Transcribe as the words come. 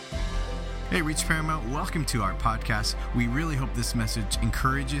Hey, Reach Paramount, welcome to our podcast. We really hope this message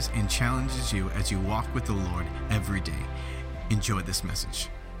encourages and challenges you as you walk with the Lord every day. Enjoy this message.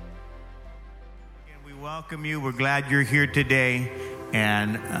 We welcome you. We're glad you're here today.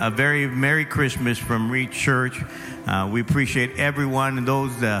 And a very Merry Christmas from Reach Church. We appreciate everyone and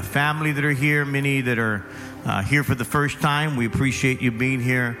those family that are here, many that are here for the first time. We appreciate you being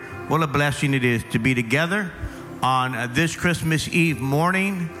here. What a blessing it is to be together on this Christmas Eve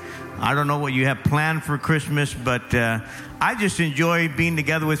morning. I don't know what you have planned for Christmas, but I just enjoy being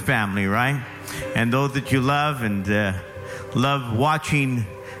together with family, right? And those that you love and love watching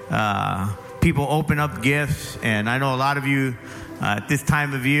people open up gifts. And I know a lot of you at this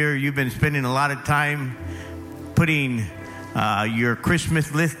time of year, you've been spending a lot of time putting your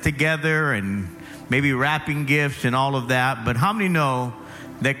Christmas list together and maybe wrapping gifts and all of that. But how many know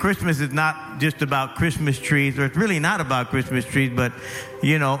that Christmas is not just about Christmas trees, or it's really not about Christmas trees, but,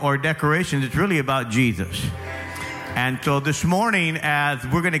 or decorations. It's really about Jesus. And so this morning, as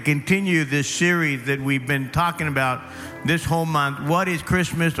we're going to continue this series that we've been talking about this whole month, what is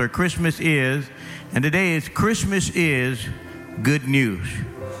Christmas, or Christmas is, and today is Christmas is good news.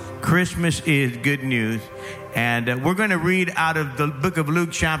 Christmas is good news. And we're going to read out of the book of Luke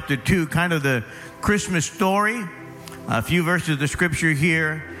chapter 2, kind of the Christmas story. A few verses of scripture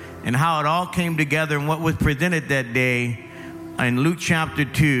here and how it all came together and what was presented that day in Luke chapter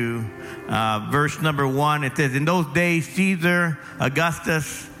 2, verse number 1. It says, "In those days, Caesar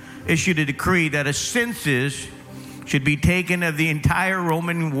Augustus issued a decree that a census should be taken of the entire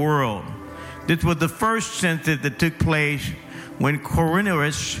Roman world. This was the first census that took place when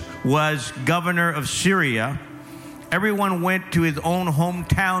Quirinius was governor of Syria. Everyone went to his own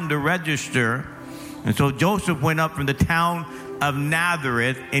hometown to register. And so Joseph went up from the town of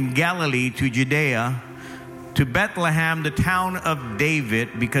Nazareth in Galilee to Judea, to Bethlehem, the town of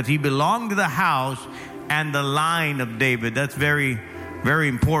David, because he belonged to the house and the line of David." That's very, very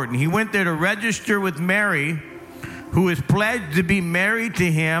important. He went there to register with Mary, who was pledged to be married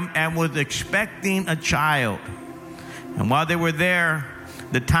to him and was expecting a child. And while they were there,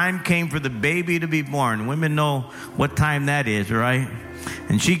 the time came for the baby to be born. Women know what time that is, right?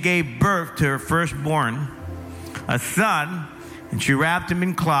 And she gave birth to her firstborn, a son, and she wrapped him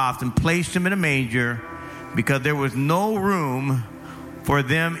in cloth and placed him in a manger because there was no room for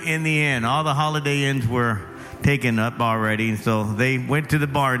them in the inn. All the Holiday Inns were taken up already, and so they went to the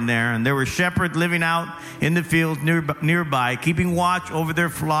barn there, and there were shepherds living out in the fields nearby, keeping watch over their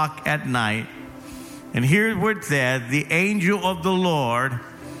flock at night. And here's what it says: "The angel of the Lord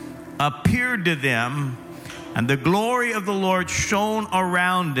appeared to them, and the glory of the Lord shone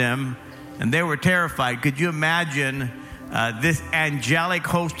around them, and they were terrified." Could you imagine this angelic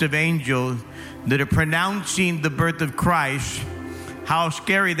host of angels that are pronouncing the birth of Christ? How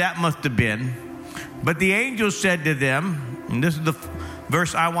scary that must have been. But the angel said to them, and this is the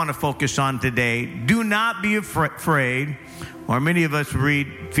verse I want to focus on today, "Do not be afraid," or many of us read,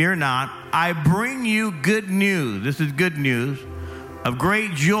 "Fear not. I bring you good news." This is good news of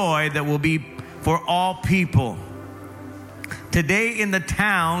great joy that will be for all people. "Today in the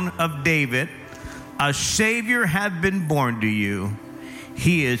town of David, a Savior has been born to you.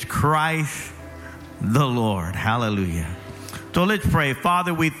 He is Christ the Lord." Hallelujah. So let's pray.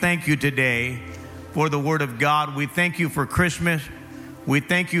 Father, we thank you today for the Word of God. We thank you for Christmas. We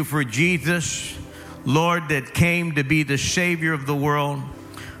thank you for Jesus, Lord, that came to be the Savior of the world.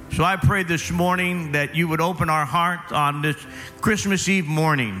 So I pray this morning that you would open our hearts on this Christmas Eve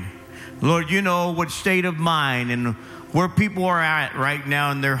morning. Lord, you know what state of mind and where people are at right now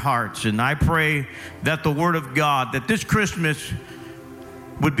in their hearts. And I pray that the Word of God, that this Christmas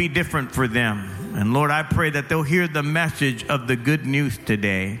would be different for them. And Lord, I pray that they'll hear the message of the good news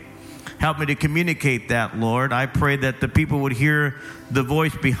today. Help me to communicate that, Lord. I pray that the people would hear the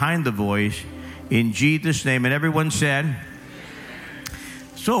voice behind the voice. In Jesus' name. And everyone said,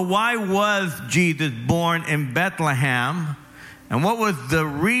 so why was Jesus born in Bethlehem? And what was the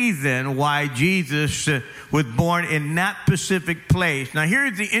reason why Jesus was born in that specific place? Now,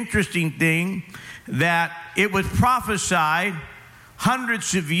 here's the interesting thing, that it was prophesied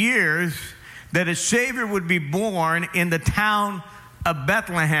hundreds of years that a Savior would be born in the town of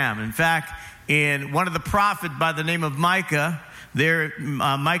Bethlehem. In fact, in one of the prophets by the name of Micah,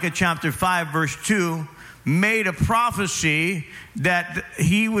 Micah chapter 5, verse 2, made a prophecy that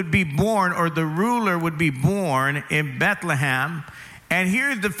he would be born, or the ruler would be born in Bethlehem. And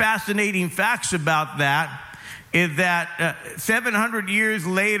here's the fascinating facts about that, is that 700 years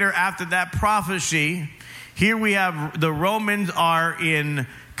later after that prophecy, here we have the Romans are in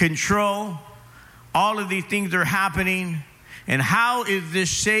control. All of these things are happening. And how is this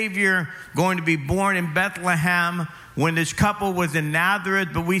Savior going to be born in Bethlehem when this couple was in Nazareth?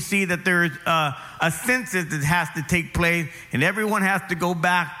 But we see that there's a census that has to take place, and everyone has to go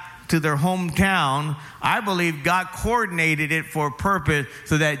back to their hometown. I believe God coordinated it for a purpose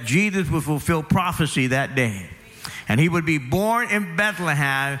so that Jesus would fulfill prophecy that day. And he would be born in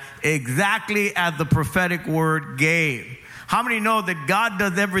Bethlehem exactly as the prophetic word gave. How many know that God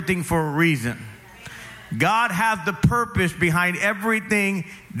does everything for a reason? God has the purpose behind everything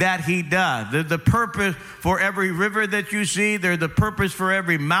that he does. There's the purpose for every river that you see. There's the purpose for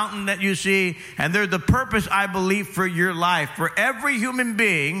every mountain that you see. And there's the purpose, I believe, for your life. For every human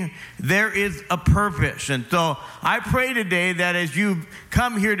being, there is a purpose. And so I pray today that as you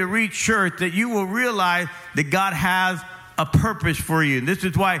come here to Reach Church, that you will realize that God has a purpose for you. And this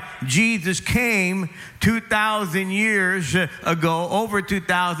is why Jesus came 2,000 years ago, over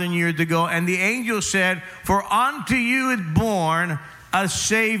 2,000 years ago, and the angel said, "For unto you is born a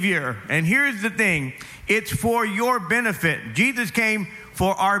Savior." And here's the thing, it's for your benefit. Jesus came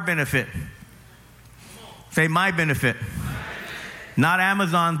for our benefit. Say, my benefit. Not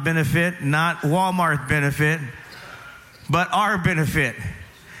Amazon's benefit, not Walmart's benefit, but our benefit.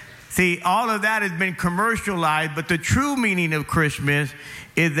 See, all of that has been commercialized, but the true meaning of Christmas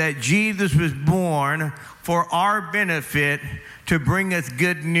is that Jesus was born for our benefit to bring us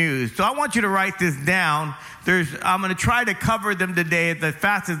good news. So I want you to write this down. I'm going to try to cover them today as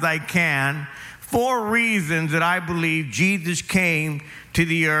fast as I can. 4 reasons that I believe Jesus came to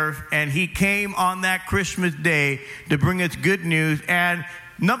the earth, and he came on that Christmas day to bring us good news. And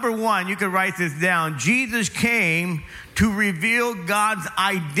number 1, you can write this down. Jesus came to reveal God's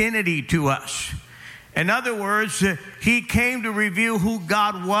identity to us. In other words, he came to reveal who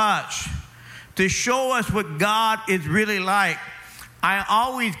God was, to show us what God is really like. I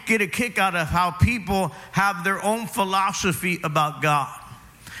always get a kick out of how people have their own philosophy about God.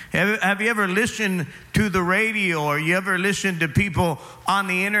 Have you ever listened to the radio, or you ever listened to people on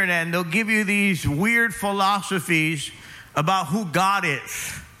the internet, and they'll give you these weird philosophies about who God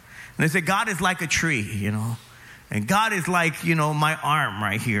is? And they say, God is like a tree, you know. And God is like, you know, my arm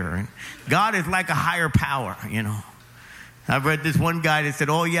right here. And God is like a higher power, you know. I've read this one guy that said,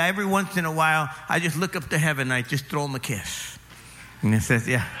 oh, yeah, every once in a while, I just look up to heaven and I just throw him a kiss. And it says,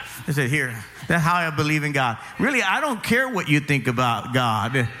 yeah. I said, here, that's how I believe in God. Really, I don't care what you think about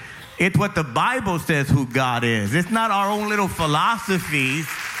God. It's what the Bible says who God is. It's not our own little philosophies.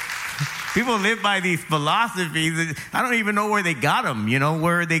 People live by these philosophies. I don't even know where they got them, you know,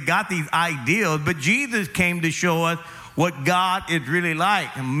 where they got these ideals. But Jesus came to show us what God is really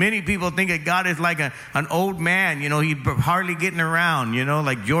like. And many people think that God is like an old man, you know, he's hardly getting around, you know,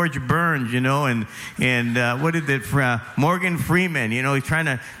 like George Burns, you know, and what is it, Morgan Freeman, you know, he's trying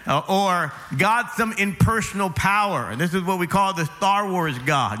to, or God's some impersonal power. And this is what we call the Star Wars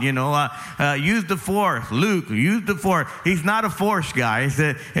God, you know, use the Force. Luke, use the Force. He's not a Force guy.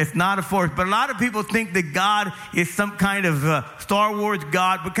 It's not a Force. But a lot of people think that God is some kind of Star Wars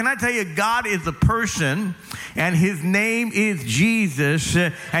God. But can I tell you, God is a person, and his name is Jesus,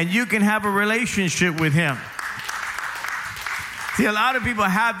 and you can have a relationship with him. See, a lot of people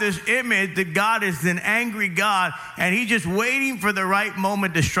have this image that God is an angry God, and he's just waiting for the right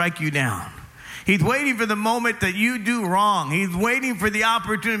moment to strike you down. He's waiting for the moment that you do wrong. He's waiting for the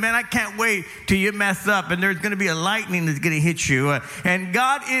opportunity. Man, I can't wait till you mess up and there's going to be a lightning that's going to hit you. And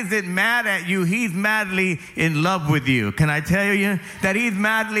God isn't mad at you. He's madly in love with you. Can I tell you that he's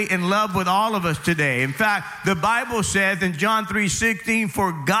madly in love with all of us today? In fact, the Bible says in John 3:16,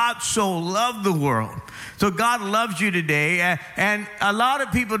 for God so loved the world. So God loves you today. And a lot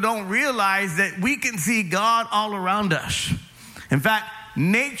of people don't realize that we can see God all around us. In fact,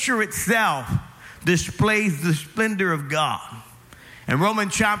 nature itself displays the splendor of God. In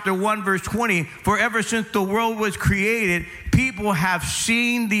Romans chapter 1 verse 20, for ever since the world was created, people have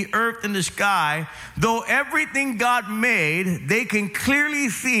seen the earth and the sky. Though everything God made, they can clearly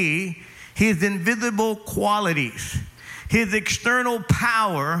see his invisible qualities, his external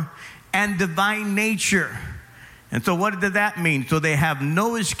power and divine nature. And so what does that mean? So they have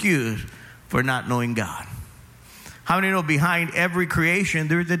no excuse for not knowing God. How many know behind every creation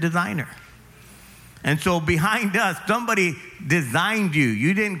there's a designer? And so behind us, somebody designed you.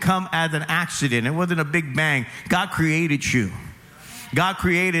 You didn't come as an accident. It wasn't a big bang. God created you. God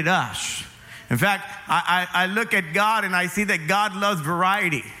created us. In fact, I look at God and I see that God loves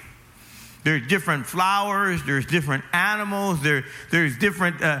variety. There's different flowers. There's different animals. There's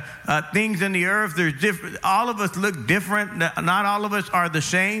different things in the earth. All of us look different. Not all of us are the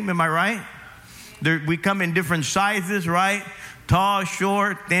same. Am I right? We come in different sizes, right? Tall,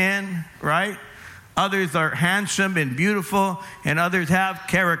 short, thin, right? Others are handsome and beautiful, and others have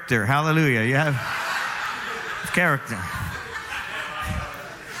character. Hallelujah. You have character.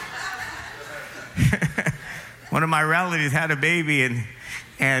 One of my relatives had a baby,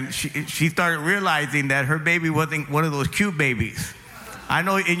 and she started realizing that her baby wasn't one of those cute babies. I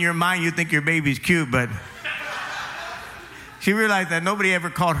know in your mind you think your baby's cute, but she realized that nobody ever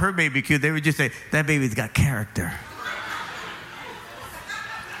called her baby cute. They would just say, that baby's got character.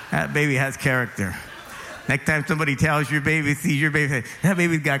 That baby has character. Next time somebody tells your baby, sees your baby, say, that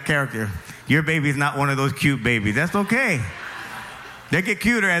baby's got character. Your baby's not one of those cute babies. That's okay. They get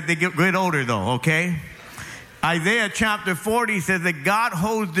cuter as they get older, though, okay? Isaiah chapter 40 says that God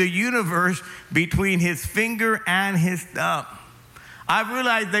holds the universe between his finger and his thumb. I've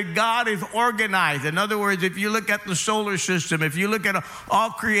realized that God is organized. In other words, if you look at the solar system, if you look at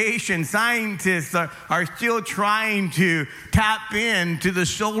all creation, scientists are still trying to tap into the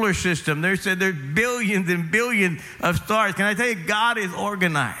solar system. They said there's billions and billions of stars. Can I tell you, God is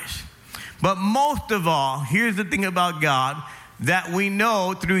organized. But most of all, here's the thing about God that we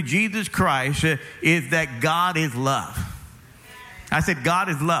know through Jesus Christ is that God is love. I said God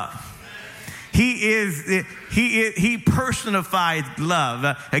is love. He personifies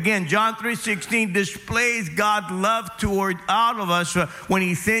love. Again, John 3:16 displays God's love toward all of us when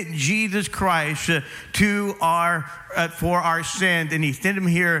he sent Jesus Christ for our sins, and he sent him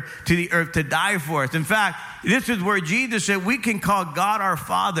here to the earth to die for us. In fact, this is where Jesus said we can call God our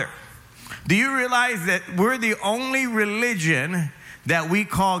Father. Do you realize that we're the only religion that we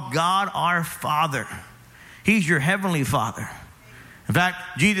call God our Father? He's your heavenly Father. In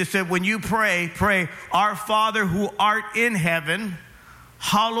fact, Jesus said, when you pray, our Father who art in heaven,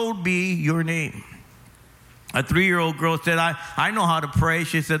 hallowed be your name. A 3-year-old girl said, I know how to pray.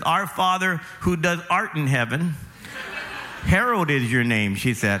 She said, our Father who does art in heaven, Harold is your name,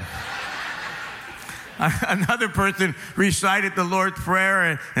 she said. Another person recited the Lord's Prayer,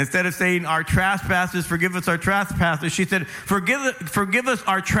 and instead of saying our trespasses, forgive us our trespasses, she said, forgive us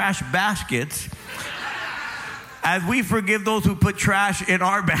our trash baskets, as we forgive those who put trash in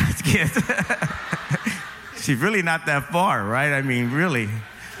our basket. She's really not that far, right? I mean, really,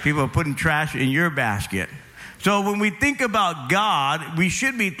 people are putting trash in your basket. So when we think about God, we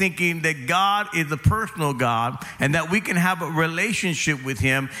should be thinking that God is a personal God and that we can have a relationship with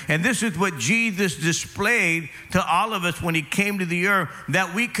him. And this is what Jesus displayed to all of us when he came to the earth,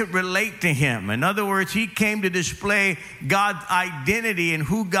 that we could relate to him. In other words, he came to display God's identity and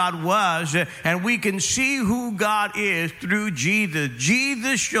who God was, and we can see who God is through Jesus.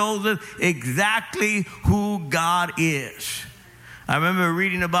 Jesus shows us exactly who God is. I remember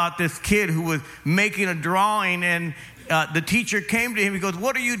reading about this kid who was making a drawing, and the teacher came to him. He goes,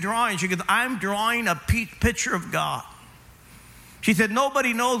 what are you drawing? She goes, I'm drawing a picture of God. She said,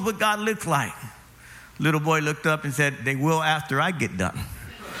 nobody knows what God looks like. Little boy looked up and said, they will after I get done.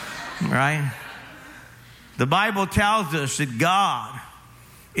 Right? The Bible tells us that God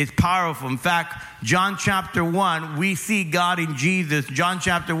is powerful. In fact, John chapter 1, we see God in Jesus. John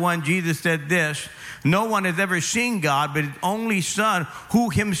chapter 1, Jesus said this, no one has ever seen God, but his only Son,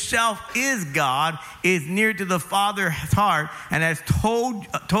 who himself is God, is near to the Father's heart and has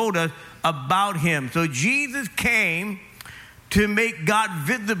told us about him. So Jesus came to make God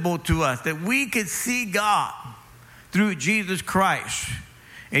visible to us, that we could see God through Jesus Christ.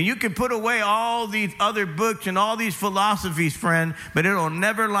 And you can put away all these other books and all these philosophies, friend, but it'll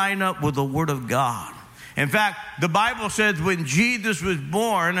never line up with the Word of God. In fact, the Bible says when Jesus was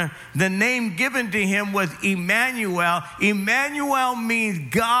born, the name given to him was Emmanuel. Emmanuel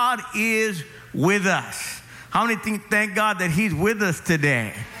means God is with us. How many think, thank God that he's with us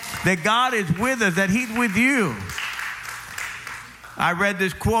today? That God is with us, that he's with you. I read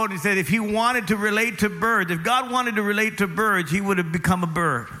this quote. It said, if he wanted to relate to birds, if God wanted to relate to birds, he would have become a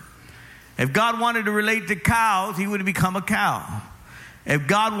bird. If God wanted to relate to cows, he would have become a cow. If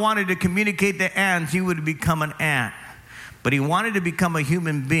God wanted to communicate to ants, he would have become an ant. But he wanted to become a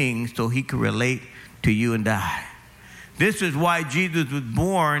human being so he could relate to you and I. This is why Jesus was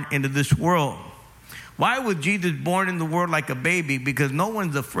born into this world. Why was Jesus born in the world like a baby? Because no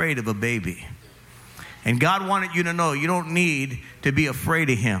one's afraid of a baby. And God wanted you to know you don't need to be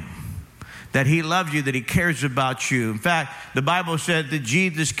afraid of him. That he loves you, that he cares about you. In fact, the Bible said that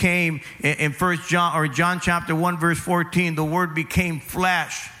Jesus came in John chapter 1, verse 14, the Word became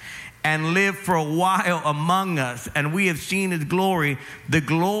flesh and lived for a while among us, and we have seen his glory, the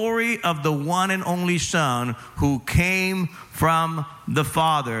glory of the one and only Son who came from the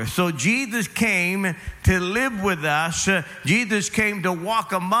Father. So Jesus came to live with us. Jesus came to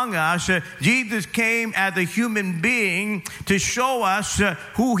walk among us. Jesus came as a human being to show us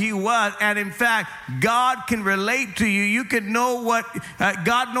who he was. And in fact, God can relate to you. You can know what,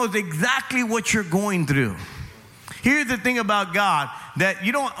 God knows exactly what you're going through. Here's the thing about God, that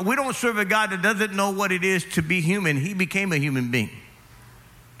we don't serve a God that doesn't know what it is to be human. He became a human being.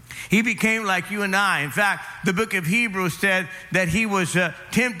 He became like you and I. In fact, the book of Hebrews said that he was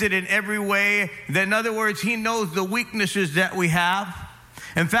tempted in every way. That, in other words, he knows the weaknesses that we have.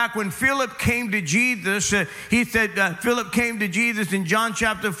 In fact, when Philip came to Jesus, he said, Philip came to Jesus in John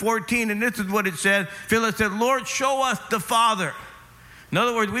chapter 14, and this is what it said. Philip said, Lord, show us the Father. In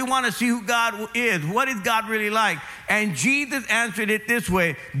other words, we want to see who God is. What is God really like? And Jesus answered it this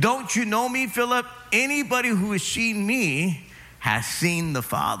way: don't you know me, Philip? Anybody who has seen me has seen the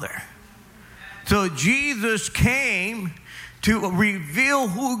Father. So Jesus came to reveal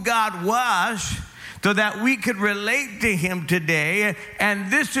who God was so that we could relate to him today.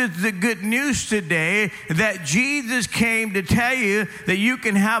 And this is the good news today, that Jesus came to tell you that you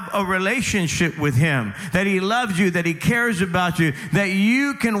can have a relationship with him, that he loves you, that he cares about you, that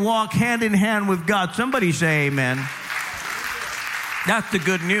you can walk hand in hand with God. Somebody say amen. That's the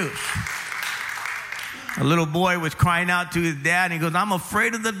good news. A little boy was crying out to his dad, and he goes, I'm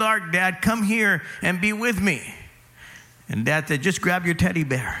afraid of the dark, Dad. Come here and be with me. And Dad said, just grab your teddy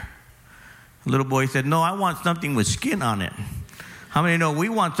bear. The little boy said, no, I want something with skin on it. How many know we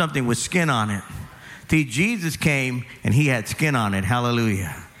want something with skin on it? See, Jesus came and he had skin on it.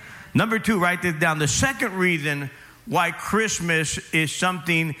 Hallelujah. Number 2, write this down. The second reason why Christmas is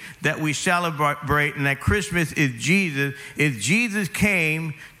something that we celebrate, and that Christmas is Jesus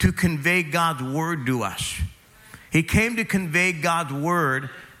came to convey God's word to us. He came to convey God's word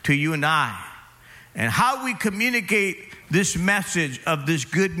to you and I. And how we communicate this message of this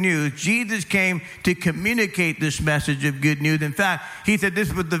good news, Jesus came to communicate this message of good news. In fact, he said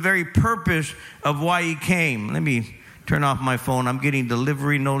this was the very purpose of why he came. Let me turn off my phone. I'm getting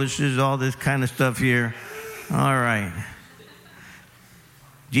delivery notices, all this kind of stuff here. All right.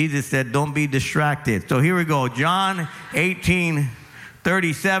 Jesus said, don't be distracted. So here we go. John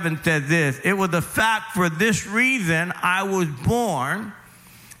 18:37 says this: it was a fact, for this reason I was born,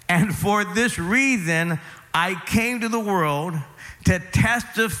 and for this reason I came to the world, to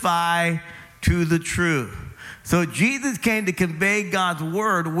testify to the truth. So Jesus came to convey God's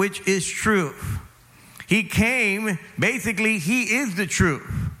word, which is truth. He came, basically, he is the truth.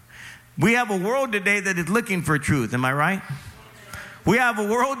 We have a world today that is looking for truth. Am I right? We have a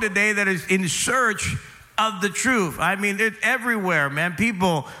world today that is in search of the truth. I mean, it's everywhere, man.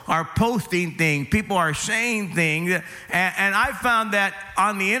 People are posting things. People are saying things. And I found that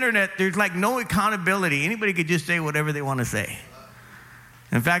on the internet, there's like no accountability. Anybody could just say whatever they want to say.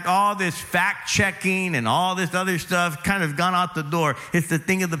 In fact, all this fact checking and all this other stuff kind of gone out the door. It's the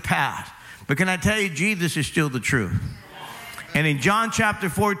thing of the past. But can I tell you, Jesus is still the truth. And in John chapter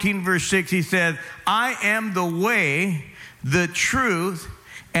 14, verse 6, he says, I am the way, the truth,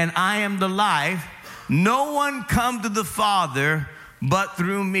 and I am the life. No one come to the Father but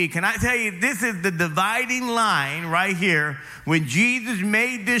through me. Can I tell you, this is the dividing line right here. When Jesus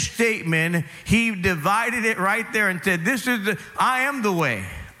made this statement, he divided it right there and said, I am the way,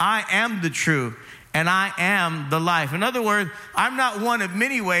 I am the truth, and I am the life. In other words, I'm not one of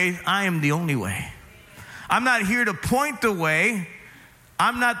many ways, I am the only way. I'm not here to point the way.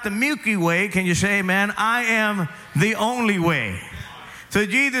 I'm not the Milky Way. Can you say amen? I am the only way. So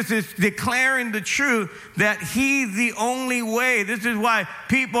Jesus is declaring the truth that he's the only way. This is why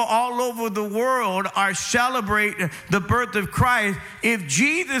people all over the world are celebrating the birth of Christ. If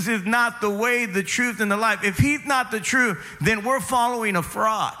Jesus is not the way, the truth, and the life, if he's not the truth, then we're following a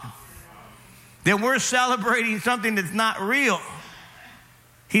fraud. Then we're celebrating something that's not real.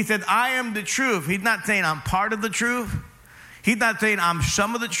 He said, I am the truth. He's not saying I'm part of the truth. He's not saying I'm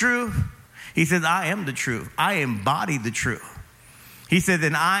some of the truth. He says, I am the truth. I embody the truth. He said,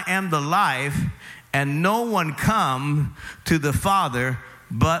 and I am the life, and no one come to the Father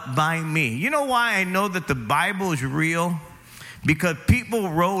but by me. You know why I know that the Bible is real? Because people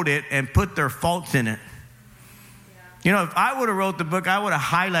wrote it and put their faults in it. You know, if I would have wrote the book, I would have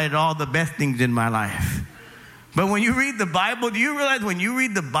highlighted all the best things in my life. But when you read the Bible, do you realize when you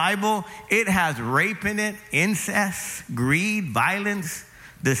read the Bible, it has rape in it, incest, greed, violence,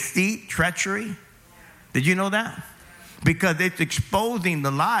 deceit, treachery? Did you know that? Because it's exposing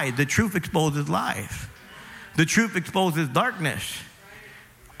the lies. The truth exposes lies. The truth exposes darkness.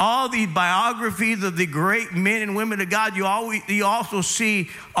 all these biographies of the great men and women of God, you also see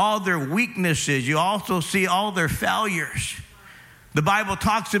all their weaknesses. You also see all their failures. The Bible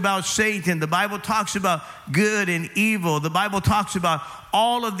talks about Satan. The Bible talks about good and evil. The Bible talks about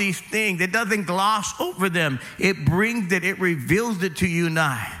all of these things. It doesn't gloss over them. It brings it. It reveals it to you and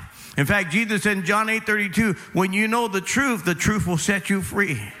I. In fact, Jesus said in John 8:32, when you know the truth will set you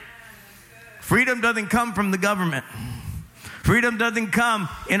free. Freedom doesn't come from the government. Freedom doesn't come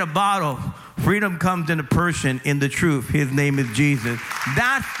in a bottle. Freedom comes in a person, in the truth. His name is Jesus.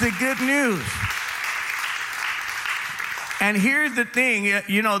 That's the good news. And here's the thing,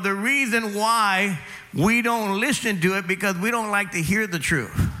 the reason why we don't listen to it, because we don't like to hear the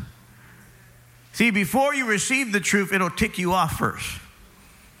truth. See, before you receive the truth, it'll tick you off first.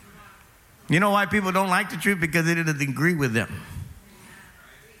 You know why people don't like the truth? Because it doesn't agree with them.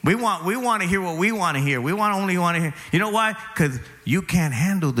 We want to hear what we want to hear. We only want to hear. You know why? Because you can't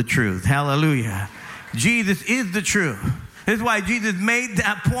handle the truth. Hallelujah. Jesus is the truth. This is why Jesus made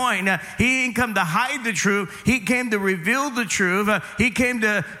that point. He didn't come to hide the truth. He came to reveal the truth. He came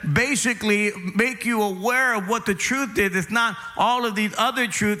to basically make you aware of what the truth is. It's not all of these other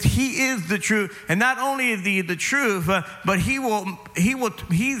truths. He is the truth. And not only is he the truth, but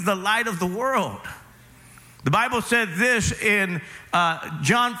he's the light of the world. The Bible says this in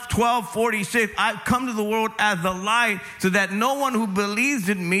John 12:46, I've come to the world as the light so that no one who believes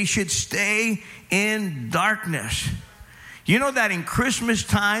in me should stay in darkness. You know that in Christmas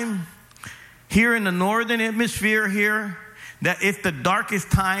time, here in the northern hemisphere here, that it's the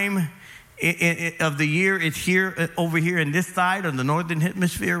darkest time of the year. It's here, over here in this side of the northern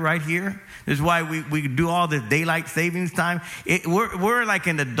hemisphere right here. This is why we do all this daylight savings time. We're like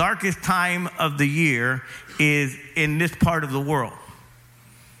in the darkest time of the year is in this part of the world.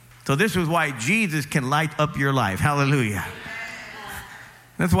 So this is why Jesus can light up your life. Hallelujah.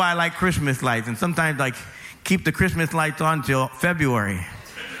 That's why I like Christmas lights. And sometimes keep the Christmas lights on till February.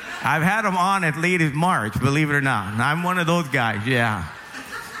 I've had them on as late as March, believe it or not. I'm one of those guys, yeah.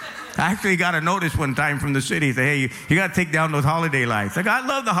 I actually got a notice one time from the city. Say, hey, you got to take down those holiday lights. I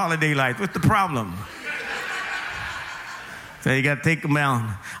love the holiday lights. What's the problem? So you got to take them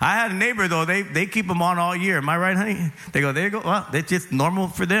down. I had a neighbor, though. They keep them on all year. Am I right, honey? They go, there you go. Well, it's just normal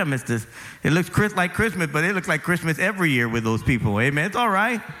for them. It looks like Christmas, but it looks like Christmas every year with those people. Amen. It's all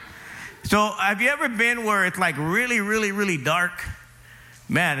right. So have you ever been where it's like really, really, really dark?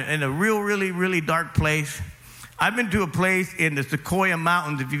 Man, in a really, really dark place. I've been to a place in the Sequoia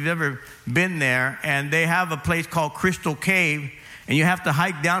Mountains, if you've ever been there, and they have a place called Crystal Cave, and you have to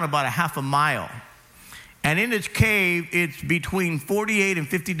hike down about a half a mile. And in this cave, it's between 48 and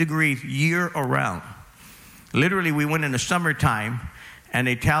 50 degrees year around. Literally, we went in the summertime, and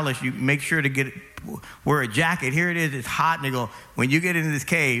they tell us, you make sure to wear a jacket. Here it is, it's hot, and they go, when you get into this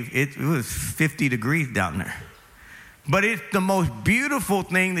cave, it was 50 degrees down there. But it's the most beautiful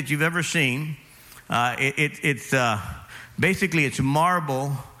thing that you've ever seen. It's basically it's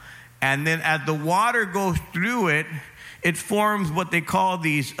marble, and then as the water goes through it, it forms what they call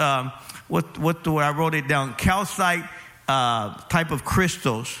these I wrote it down, calcite type of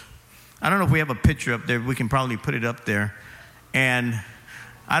crystals. I don't know if we have a picture up there. We can probably put it up there, and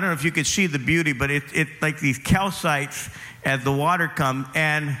I don't know if you could see the beauty, but it's like these calcites as the water comes,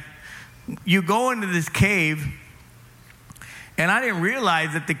 and you go into this cave. And I didn't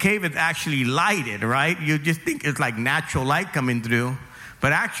realize that the cave is actually lighted, right? You just think it's like natural light coming through.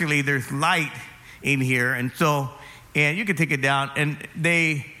 But actually, there's light in here. And you can take it down. And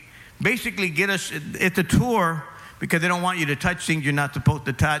they basically get us, it's a tour because they don't want you to touch things you're not supposed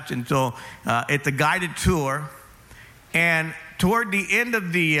to touch. And so it's a guided tour. And toward the end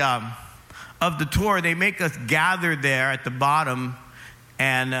of the tour, they make us gather there at the bottom.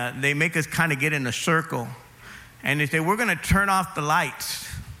 And they make us kind of get in a circle. And they say, we're going to turn off the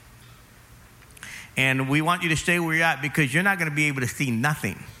lights. And we want you to stay where you're at because you're not going to be able to see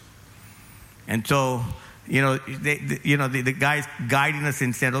nothing. And so, the guys guiding us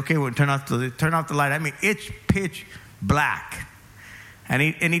and said, okay, we'll turn off the light. I mean, it's pitch black. And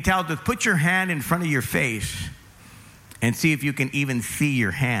he tells us, put your hand in front of your face and see if you can even see your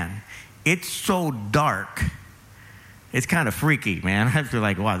hand. It's so dark. It's kind of freaky, man. I feel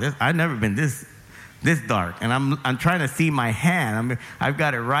like, wow, I've never been this dark, and I'm trying to see my hand. I've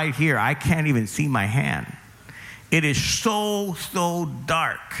got it right here. I can't even see my hand. It is so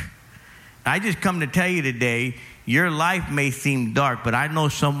dark. I just come to tell you today, your life may seem dark, but I know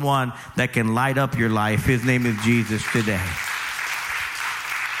someone that can light up your life. His name is Jesus today.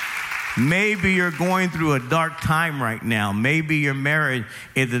 Maybe you're going through a dark time right now. Maybe your marriage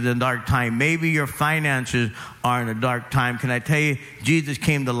is in a dark time. Maybe your finances are in a dark time. Can I tell you, Jesus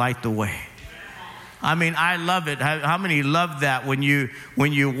came to light the way. I mean, I love it. How many love that when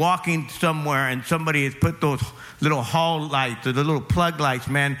you're walking somewhere and somebody has put those little hall lights or the little plug lights,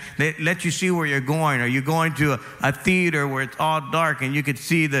 man, they let you see where you're going. Or you're going to a theater where it's all dark and you could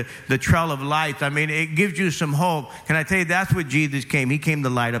see the trail of lights. I mean, it gives you some hope. Can I tell you, that's what Jesus came. He came to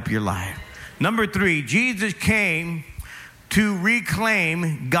light up your life. Number 3, Jesus came to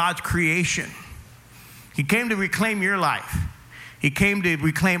reclaim God's creation. He came to reclaim your life. He came to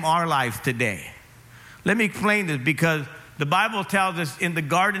reclaim our lives today. Let me explain this, because the Bible tells us in the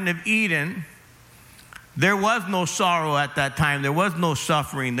Garden of Eden, there was no sorrow at that time. There was no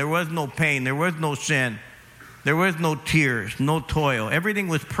suffering. There was no pain. There was no sin. There was no tears, no toil. Everything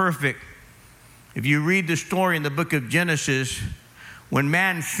was perfect. If you read the story in the book of Genesis, when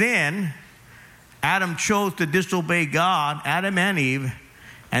man sinned, Adam chose to disobey God, Adam and Eve,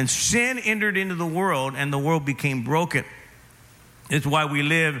 and sin entered into the world, and the world became broken. It's why we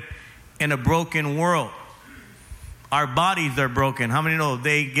live in a broken world. Our bodies are broken. How many know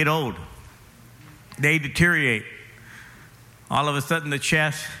they get old? They deteriorate. All of a sudden the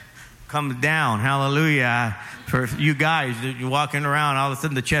chest comes down. Hallelujah. For you guys, you're walking around, all of a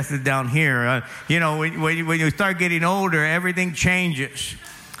sudden the chest is down here. When you start getting older, everything changes.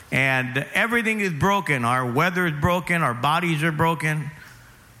 And everything is broken. Our weather is broken. Our bodies are broken.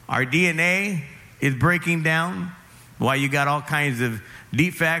 Our DNA is breaking down. Why you got all kinds of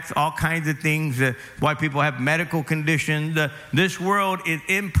defects, all kinds of things, why people have medical conditions. This world is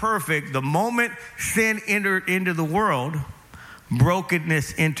imperfect. The moment sin entered into the world,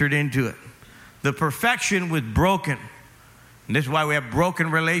 brokenness entered into it. The perfection was broken. And this is why we have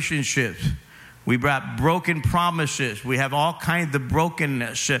broken relationships. We brought broken promises. We have all kinds of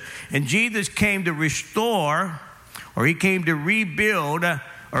brokenness. And Jesus came to restore, or he came to rebuild,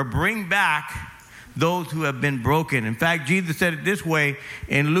 or bring back those who have been broken. In fact, Jesus said it this way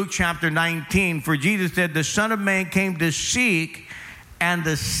in Luke chapter 19. For Jesus said, the Son of Man came to seek and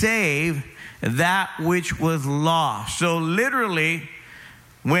to save that which was lost. So literally,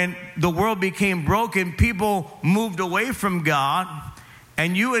 when the world became broken, people moved away from God,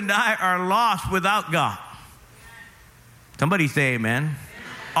 and you and I are lost without God. Somebody say amen.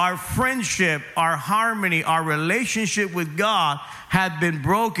 Our friendship, our harmony, our relationship with God had been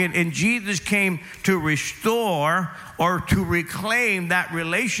broken, and Jesus came to restore or to reclaim that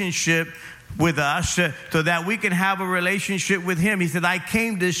relationship with us so that we can have a relationship with him. He said, I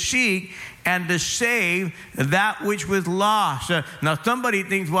came to seek and to save that which was lost. Now somebody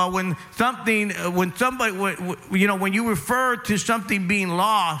thinks, well, when you refer to something being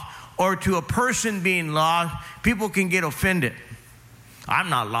lost or to a person being lost, people can get offended. I'm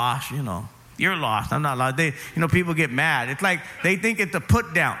not lost, You're lost. I'm not lost. People get mad. It's like they think it's a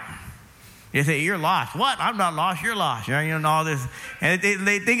put down. They say, you're lost. What? I'm not lost. You're lost. All this. And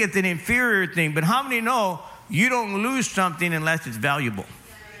they think it's an inferior thing. But how many know you don't lose something unless it's valuable?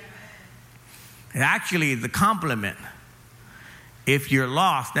 It actually is a compliment. If you're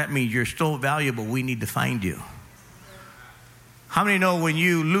lost, that means you're so valuable, we need to find you. How many know when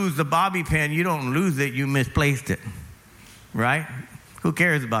you lose the bobby pin, you don't lose it, you misplaced it? Right? Who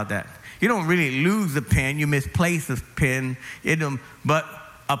cares about that? You don't really lose the pen, you misplace the pen. But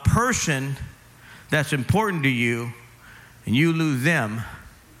a person that's important to you, and you lose them,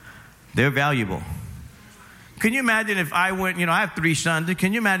 they're valuable. Can you imagine if I went, I have 3 sons.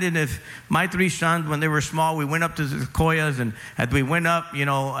 Can you imagine if my 3 sons, when they were small, we went up to the sequoias, and as we went up,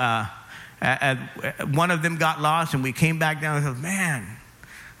 one of them got lost, and we came back down and said, man.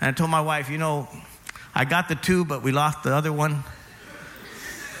 And I told my wife, I got the 2, but we lost the other one.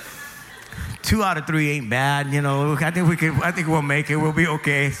 2 out of 3 ain't bad, I think we'll make it. We'll be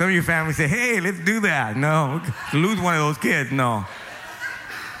okay. Some of your family say, hey, let's do that. No, lose one of those kids. No.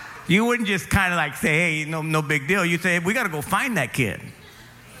 You wouldn't just kind of like say, hey, no big deal. You say, we got to go find that kid.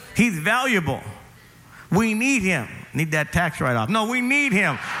 He's valuable. We need him. Need that tax write-off. No, we need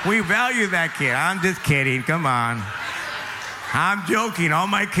him. We value that kid. I'm just kidding. Come on. I'm joking. All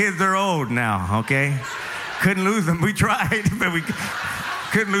my kids are old now, okay? Couldn't lose them. We tried, but we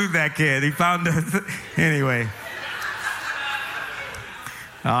couldn't lose that kid. He found us. Anyway.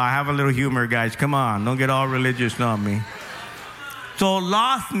 I have a little humor, guys. Come on. Don't get all religious on me. So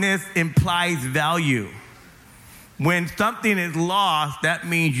lostness implies value. When something is lost, that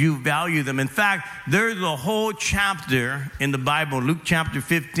means you value them. In fact, there's a whole chapter in the Bible, Luke chapter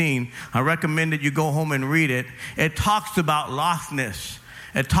 15. I recommend that you go home and read it. It talks about lostness.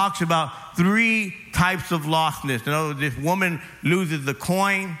 It talks about 3 types of lostness. This woman loses the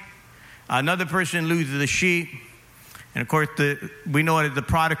coin. Another person loses a sheep. And of course, we know it as the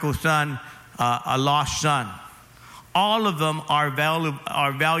prodigal son, a lost son. All of them are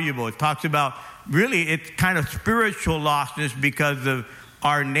valuable. It talks about, really, it's kind of spiritual lostness because of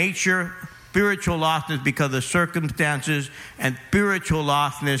our nature, spiritual lostness because of circumstances, and spiritual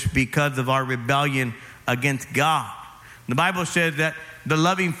lostness because of our rebellion against God. The Bible says that the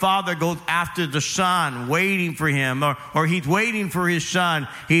loving father goes after the son, waiting for him, or he's waiting for his son.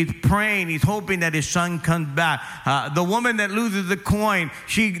 He's praying, he's hoping that his son comes back. The woman that loses the coin,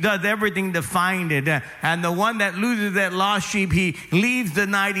 she does everything to find it. And the one that loses that lost sheep, he leaves the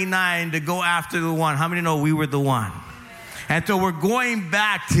 99 to go after the one. How many know we were the one? And so we're going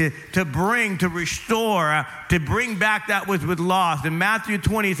back to restore, to bring back that which was lost. In Matthew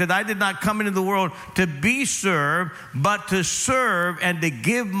 20, he said, I did not come into the world to be served, but to serve and to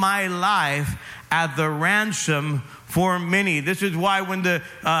give my life as a ransom for many. This is why when the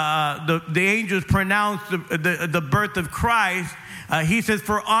angels pronounced the birth of Christ, he says,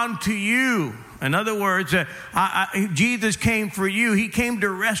 for unto you. In other words, Jesus came for you. He came to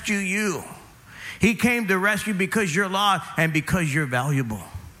rescue you. He came to rescue because you're lost and because you're valuable.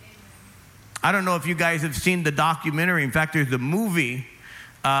 I don't know if you guys have seen the documentary. In fact, there's a movie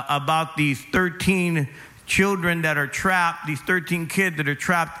about these 13 children that are trapped, these 13 kids that are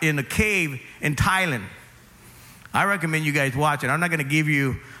trapped in a cave in Thailand. I recommend you guys watch it. I'm not going to give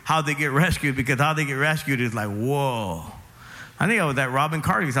you how they get rescued, because how they get rescued is like, whoa. I think I was at Robin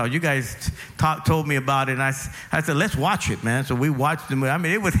Carter's house. You guys told me about it, and I said, let's watch it, man. So we watched the movie. I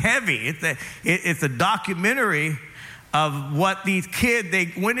mean, it was heavy. It's a documentary of what these kids,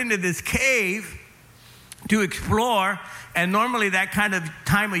 they went into this cave to explore, and normally that kind of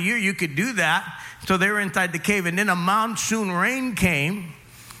time of year you could do that. So they were inside the cave, and then a monsoon rain came,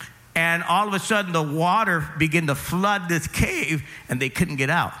 and all of a sudden the water began to flood this cave, and they couldn't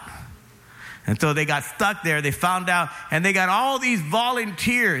get out. And so they got stuck there. They found out, and they got all these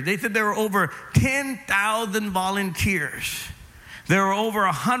volunteers. They said there were over 10,000 volunteers. There were over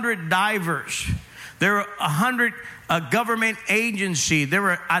 100 divers. There were 100 government agencies. There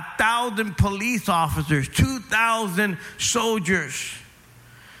were 1,000 police officers, 2,000 soldiers.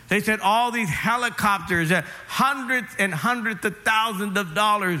 They said all these helicopters, hundreds and hundreds of thousands of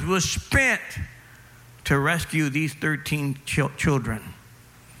dollars was spent to rescue these 13 children.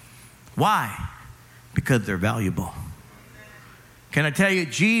 Why? Because they're valuable. Can I tell you,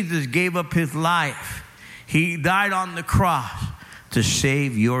 Jesus gave up his life. He died on the cross to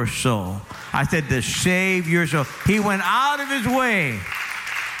save your soul. I said to save your soul. He went out of his way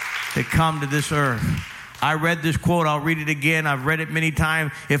to come to this earth. I read this quote. I'll read it again. I've read it many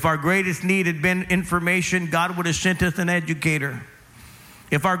times. If our greatest need had been information, God would have sent us an educator.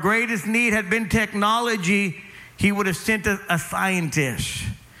 If our greatest need had been technology, he would have sent us a scientist.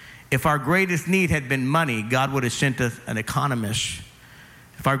 If our greatest need had been money, God would have sent us an economist.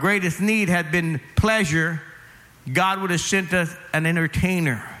 If our greatest need had been pleasure, God would have sent us an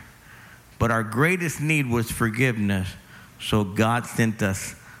entertainer. But our greatest need was forgiveness, so God sent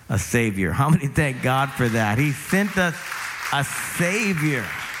us a Savior. How many thank God for that? He sent us a Savior.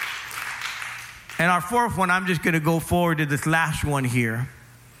 And our fourth one, I'm just going to go forward to this last one here.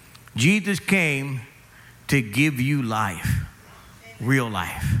 Jesus came to give you life, real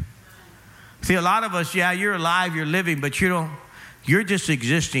life. See, a lot of us, yeah, you're alive, you're living, but you're just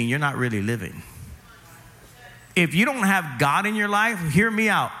existing. You're not really living. If you don't have God in your life, hear me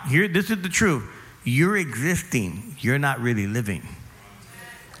out. This is the truth. You're existing. You're not really living.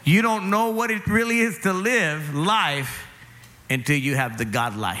 You don't know what it really is to live life until you have the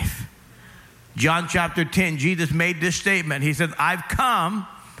God life. John chapter 10, Jesus made this statement. He said, I've come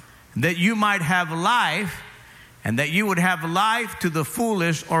that you might have life, and that you would have life to the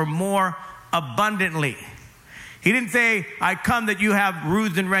fullest, or more abundantly. He didn't say, I come that you have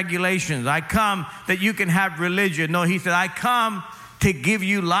rules and regulations. I come that you can have religion. No, he said, I come to give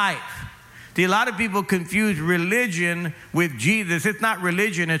you life. See, a lot of people confuse religion with Jesus. It's not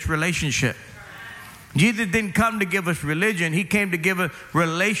religion, it's relationship. Jesus didn't come to give us religion. He came to give us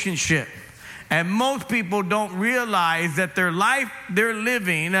relationship. And most people don't realize that their life they're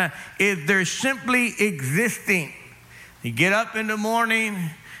living is they're simply existing. You get up in the morning,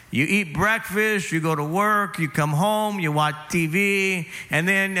 you eat breakfast, you go to work, you come home, you watch TV, and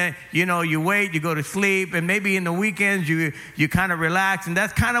then, you wait, you go to sleep, and maybe in the weekends you kind of relax, and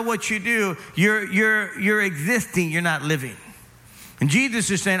that's kind of what you do. You're existing, you're not living. And Jesus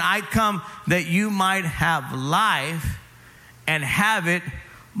is saying, I come that you might have life and have it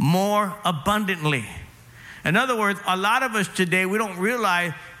more abundantly. In other words, a lot of us today, we don't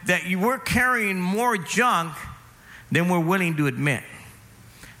realize that we're carrying more junk than we're willing to admit.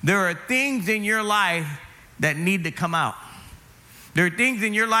 There are things in your life that need to come out. There are things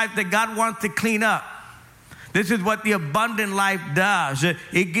in your life that God wants to clean up. This is what the abundant life does.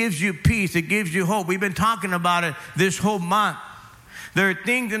 It gives you peace. It gives you hope. We've been talking about it this whole month. There are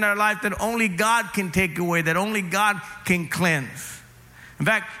things in our life that only God can take away, that only God can cleanse. In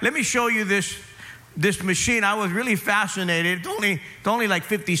fact, let me show you this machine. I was really fascinated. It's only like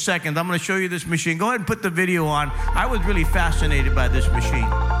 50 seconds. I'm going to show you this machine. Go ahead and put the video on. I was really fascinated by this machine.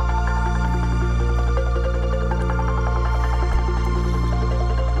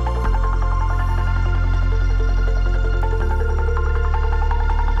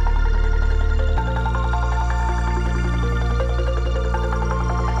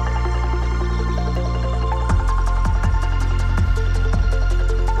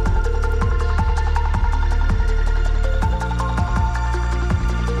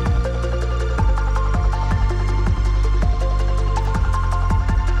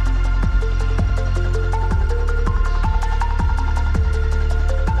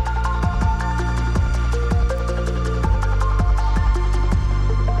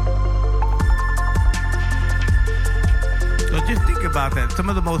 About that, some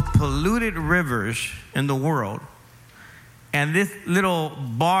of the most polluted rivers in the world, and this little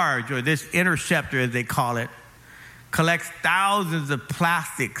barge, or this interceptor as they call it, collects thousands of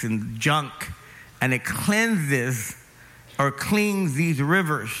plastics and junk, and it cleanses or cleans these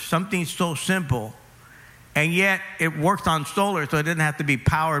rivers. Something so simple, and yet it works on solar, so it doesn't have to be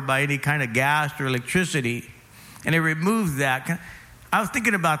powered by any kind of gas or electricity, and it removes that. I was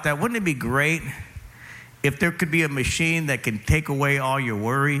thinking about that. Wouldn't it be great if there could be a machine that can take away all your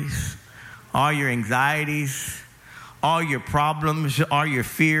worries, all your anxieties, all your problems, all your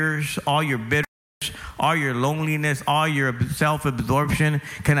fears, all your bitterness, all your loneliness, all your self-absorption?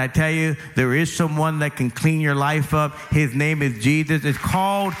 Can I tell you, there is someone that can clean your life up. His name is Jesus. It's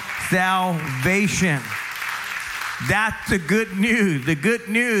called salvation. That's the good news. The good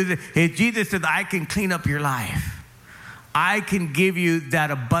news is Jesus says, I can clean up your life. I can give you that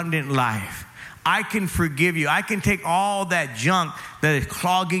abundant life. I can forgive you. I can take all that junk that is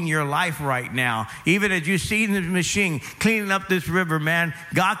clogging your life right now. Even as you see this machine cleaning up this river, man,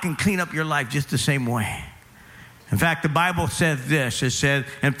 God can clean up your life just the same way. In fact, the Bible says this. It says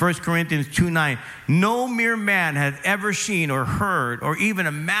in 1 Corinthians 2:9, no mere man has ever seen or heard or even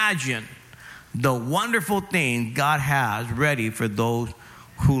imagined the wonderful things God has ready for those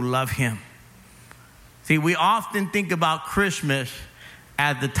who love him. See, we often think about Christmas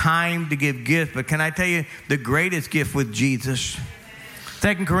at the time to give gifts, but can I tell you, the greatest gift was Jesus.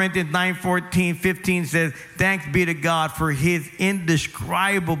 2 Corinthians 9:14-15 says, thanks be to God for his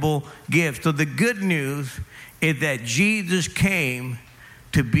indescribable gift. So the good news is that Jesus came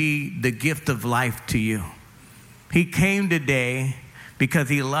to be the gift of life to you. He came today because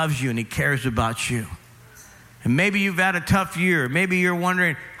he loves you and he cares about you. And maybe you've had a tough year. Maybe you're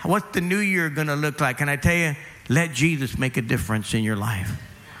wondering, what's the new year going to look like? Can I tell you, let Jesus make a difference in your life.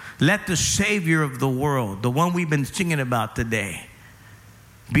 Let the Savior of the world, the one we've been singing about today,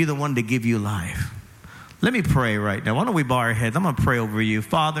 be the one to give you life. Let me pray right now. Why don't we bow our heads? I'm going to pray over you.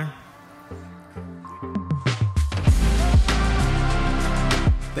 Father.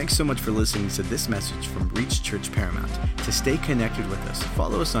 Thanks so much for listening to this message from Reach Church Paramount. To stay connected with us,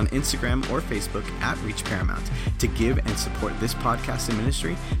 follow us on Instagram or Facebook at Reach Paramount. To give and support this podcast and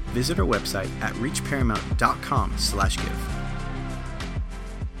ministry, visit our website at reachparamount.com/give.